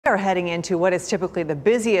We are heading into what is typically the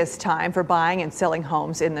busiest time for buying and selling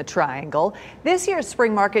homes in the Triangle. This year's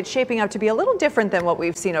spring market shaping up to be a little different than what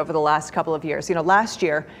we've seen over the last couple of years. Last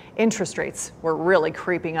year, interest rates were really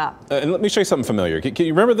creeping up. And let me show you something familiar. Can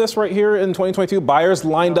you remember this right here in 2022? Buyers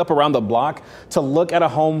lined up around the block to look at a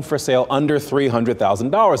home for sale under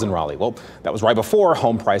 $300,000 in Raleigh. Well, that was right before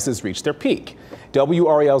home prices reached their peak.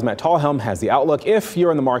 WRAL's Matt Tallhelm has the outlook if you're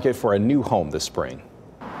in the market for a new home this spring.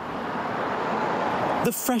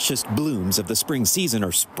 The freshest blooms of the spring season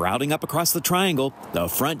are sprouting up across the Triangle, the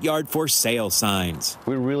front yard for sale signs.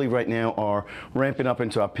 We really right now are ramping up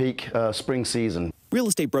into our peak spring season. Real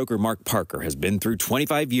estate broker Mark Parker has been through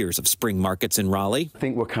 25 years of spring markets in Raleigh. I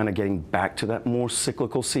think we're kind of getting back to that more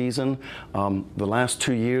cyclical season. The last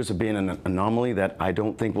 2 years have been an anomaly that I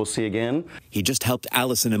don't think we'll see again. He just helped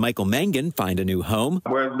Allison and Michael Mangan find a new home.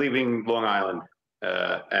 We're leaving Long Island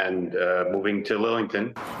and moving to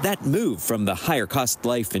Lillington. That move from the higher cost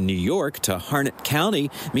life in New York to Harnett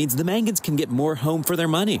County means the Mangans can get more home for their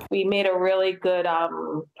money. We made a really good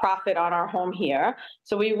profit on our home here.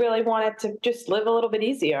 So we really wanted to just live a little bit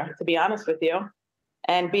easier, to be honest with you,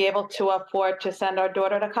 and be able to afford to send our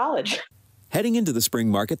daughter to college. Heading into the spring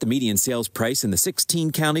market, the median sales price in the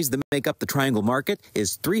 16 counties that make up the Triangle market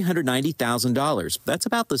is $390,000. That's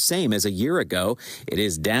about the same as a year ago. It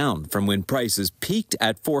is down from when prices peaked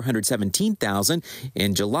at $417,000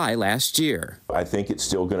 in July last year. I think it's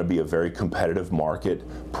still going to be a very competitive market.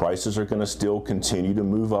 Prices are going to still continue to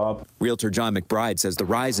move up. Realtor John McBride says the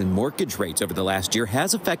rise in mortgage rates over the last year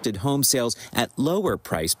has affected home sales at lower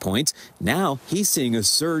price points. Now he's seeing a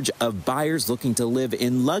surge of buyers looking to live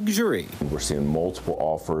in luxury. We're seeing multiple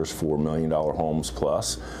offers for $1 million homes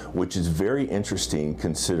plus, which is very interesting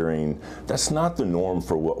considering that's not the norm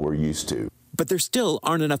for what we're used to. But there still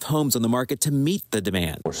aren't enough homes on the market to meet the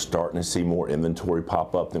demand. We're starting to see more inventory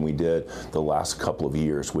pop up than we did the last couple of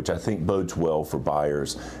years, which I think bodes well for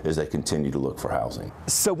buyers as they continue to look for housing.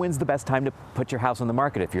 So when's the best time to put your house on the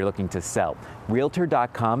market if you're looking to sell?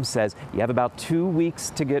 Realtor.com says you have about 2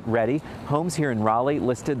 weeks to get ready. Homes here in Raleigh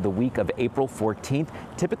listed the week of April 14th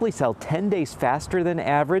typically sell 10 days faster than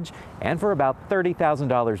average and for about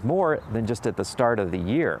 $30,000 more than just at the start of the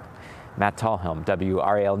year. Matt Tallhelm,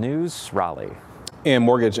 WRAL News, Raleigh. And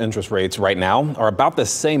mortgage interest rates right now are about the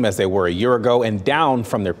same as they were a year ago and down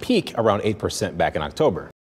from their peak around 8% back in October.